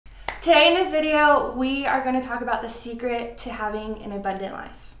Today in this video, we are going to talk about the secret to having an abundant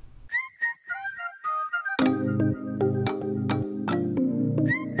life.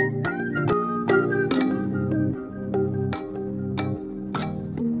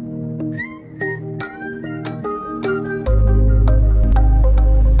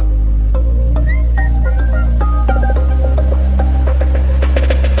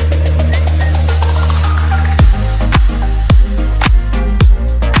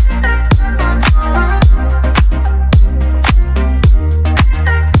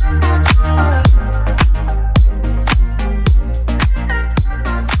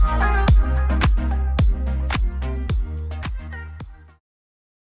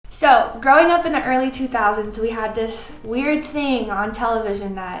 So, growing up in the early 2000s, we had this weird thing on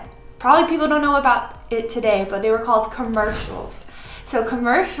television that probably people don't know about it today, but they were called commercials. So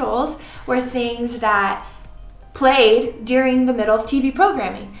commercials were things that played during the middle of TV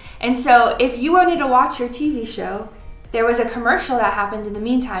programming. And so if you wanted to watch your TV show, there was a commercial that happened in the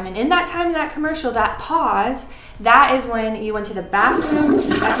meantime. And in that time of that commercial, that pause, that is when you went to the bathroom,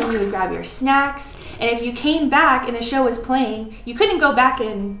 that's when you would grab your snacks. And if you came back and the show was playing, you couldn't go back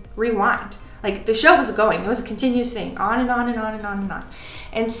and rewind. Like, the show was going, it was a continuous thing, on and on and on and on and on.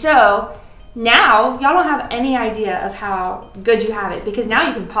 And so now, y'all don't have any idea of how good you have it, because now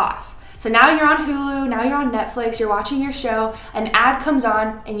you can pause. So now you're on Hulu, now you're on Netflix, you're watching your show, an ad comes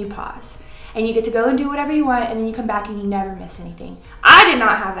on and you pause. And you get to go and do whatever you want, and then you come back and you never miss anything. I did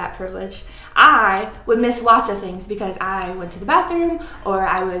not have that privilege. I would miss lots of things because I went to the bathroom, or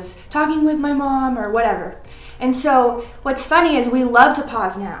I was talking with my mom, or whatever. And so what's funny is we love to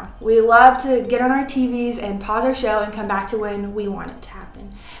pause now. We love to get on our TVs and pause our show and come back to when we want it to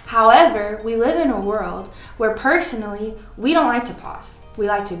happen. However, we live in a world where personally, we don't like to pause. We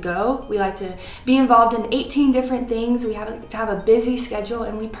like to go, we like to be involved in 18 different things, we have to have a busy schedule,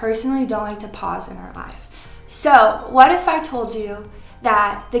 and we personally don't like to pause in our life. So what if I told you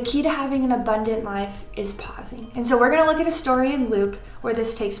that the key to having an abundant life is pausing? And so we're going to look at a story in Luke where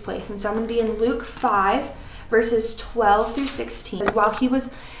this takes place. And so I'm going to be in Luke 5, verses 12 through 16. While he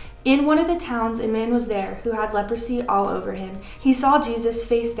was in one of the towns, a man was there who had leprosy all over him. He saw Jesus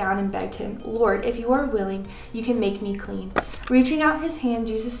face down and begged him, "Lord, if you are willing, you can make me clean." Reaching out his hand,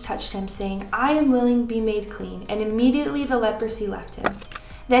 Jesus touched him, saying, "I am willing, be made clean." And immediately the leprosy left him.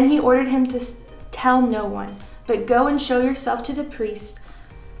 Then he ordered him to tell no one, but go and show yourself to the priest,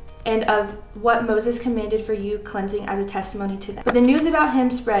 and of what Moses commanded for you cleansing as a testimony to them. But the news about him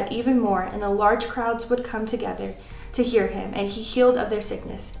spread even more, and the large crowds would come together to hear him, and he healed of their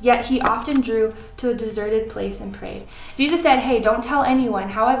sickness. Yet he often drew to a deserted place and prayed. Jesus said, "Hey, don't tell anyone."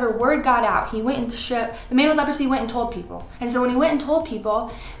 However, word got out. He went and the man with leprosy went and told people. And so when he went and told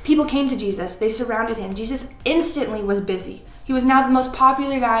people, people came to Jesus. They surrounded him. Jesus instantly was busy. He was now the most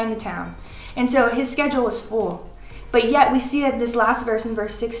popular guy in the town. And so his schedule was full. But yet we see in this last verse, in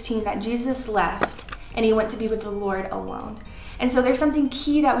verse 16, that Jesus left and he went to be with the Lord alone. And so there's something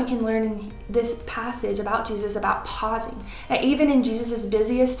key that we can learn in this passage about Jesus, about pausing. That even in Jesus'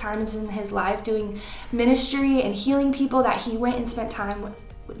 busiest times in his life, doing ministry and healing people, that he went and spent time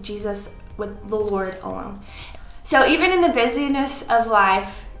with Jesus, with the Lord alone. So even in the busyness of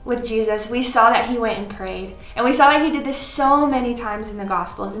life with Jesus, we saw that he went and prayed. And we saw that he did this so many times in the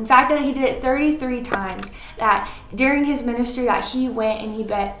Gospels. In fact, that he did it 33 times, that during his ministry that he went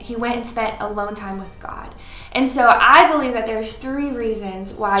and spent alone time with God. And so I believe that there's 3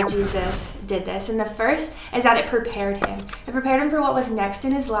 reasons why Jesus did this. And the first is that it prepared him. It prepared him for what was next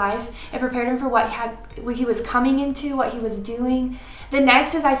in his life. It prepared him for what he was coming into, what he was doing. The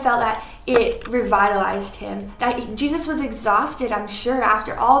next is I felt that it revitalized him. That Jesus was exhausted, I'm sure,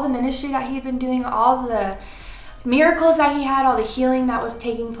 after all the ministry that he had been doing, all the miracles that he had, all the healing that was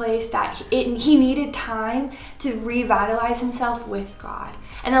taking place, that he needed time to revitalize himself with God.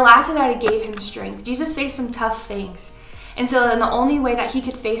 And the last is that it gave him strength. Jesus faced some tough things. And so then the only way that he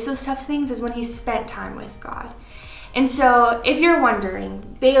could face those tough things is when he spent time with God. And so if you're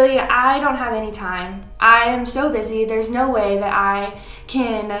wondering, Bailey, I don't have any time. I am so busy. There's no way that I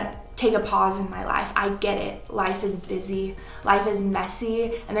can take a pause in my life. I get it. Life is busy, life is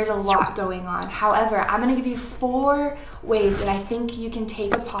messy, and there's a lot going on. However, I'm going to give you 4 ways that I think you can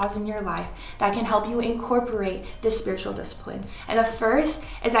take a pause in your life that can help you incorporate this spiritual discipline. And the first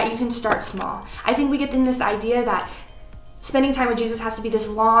is that you can start small. I think we get in this idea that spending time with Jesus has to be this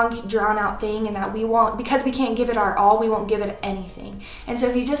long, drawn-out thing, and that we won't, because we can't give it our all, we won't give it anything. And so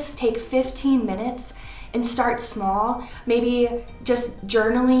if you just take 15 minutes and start small, maybe just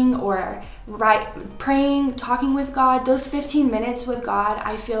journaling or praying, talking with God, those 15 minutes with God,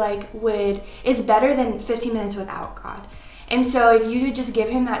 I feel like is better than 15 minutes without God. And so if you just give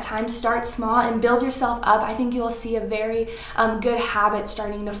him that time, start small and build yourself up, I think you'll see a very good habit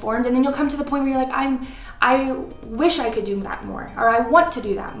starting to form. And then you'll come to the point where you're like, I wish I could do that more, or I want to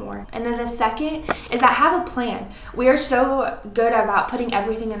do that more. And then the second is that have a plan. We are so good about putting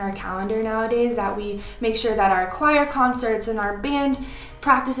everything in our calendar nowadays that we make sure that our choir concerts and our band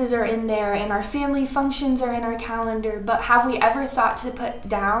practices are in there and our family functions are in our calendar, but have we ever thought to put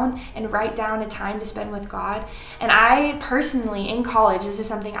down and write down a time to spend with God? And I personally, in college, this is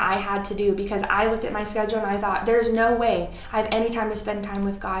something I had to do because I looked at my schedule and I thought, there's no way I have any time to spend time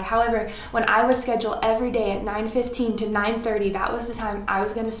with God. However, when I would schedule every day at 9:15 to 9:30, that was the time I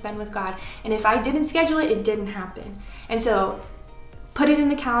was going to spend with God. And if I didn't schedule it, it didn't happen. And so put it in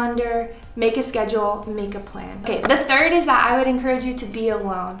the calendar, make a schedule, make a plan. Okay, the third is that I would encourage you to be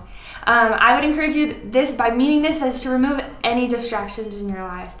alone. I would encourage you by meaning this is to remove any distractions in your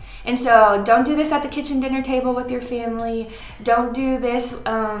life. And so don't do this at the kitchen dinner table with your family. Don't do this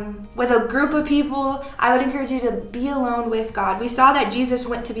with a group of people. I would encourage you to be alone with God. We saw that Jesus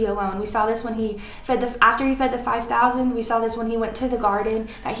went to be alone. We saw this when he after he fed the 5,000. We saw this when he went to the garden,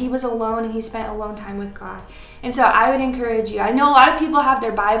 that he was alone and he spent alone time with God. And so I would encourage you. I know a lot of people have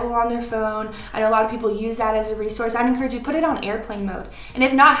their Bible on their phone. I know a lot of people use that as a resource. I'd encourage you, put it on airplane mode. And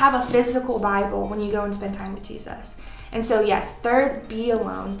if not, have a physical Bible when you go and spend time with Jesus. And so yes, third, be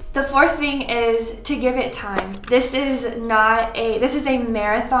alone. The fourth thing is to give it time. This is a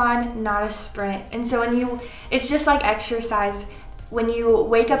marathon, not a sprint. And so it's just like exercise. When you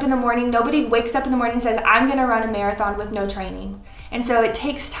wake up in the morning, nobody wakes up in the morning and says, I'm gonna run a marathon with no training. And so it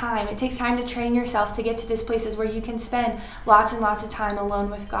takes time. It takes time to train yourself to get to these places where you can spend lots and lots of time alone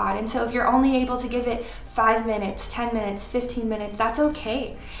with God. And so if you're only able to give it 5 minutes, 10 minutes, 15 minutes, that's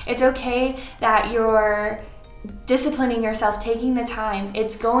okay. It's okay that you're disciplining yourself, taking the time.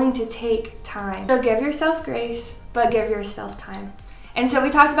 It's going to take time. So give yourself grace, but give yourself time. And so we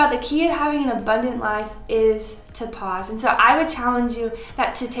talked about the key to having an abundant life is to pause. And so I would challenge you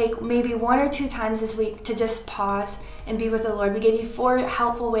that to take maybe 1 or 2 times this week to just pause and be with the Lord. We gave you 4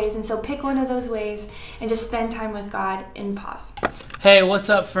 helpful ways, and so pick one of those ways and just spend time with God and pause. Hey, what's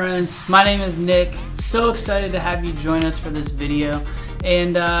up, friends? My name is Nick. So excited to have you join us for this video.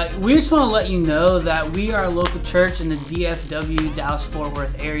 And we just want to let you know that we are a local church in the DFW, Dallas-Fort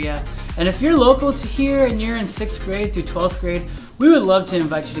Worth area. And if you're local to here and you're in 6th grade through 12th grade, we would love to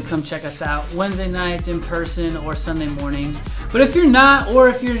invite you to come check us out Wednesday nights in person or Sunday mornings. But if you're not, or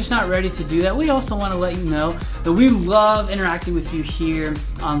if you're just not ready to do that, we also want to let you know that we love interacting with you here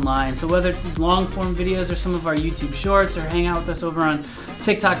online. So whether it's these long form videos or some of our YouTube shorts, or hang out with us over on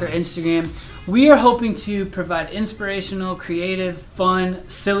TikTok or Instagram, we are hoping to provide inspirational, creative, fun,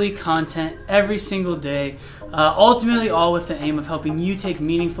 silly content every single day, ultimately all with the aim of helping you take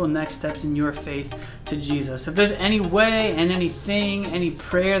meaningful next steps in your faith to Jesus. If there's any way and anything, any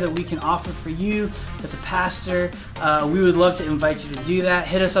prayer that we can offer for you as a pastor, we would love to invite you to do that.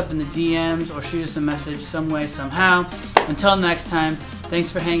 Hit us up in the DMs or shoot us a message some way, somehow. Until next time,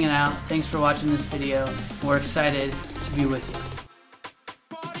 thanks for hanging out. Thanks for watching this video. We're excited to be with you.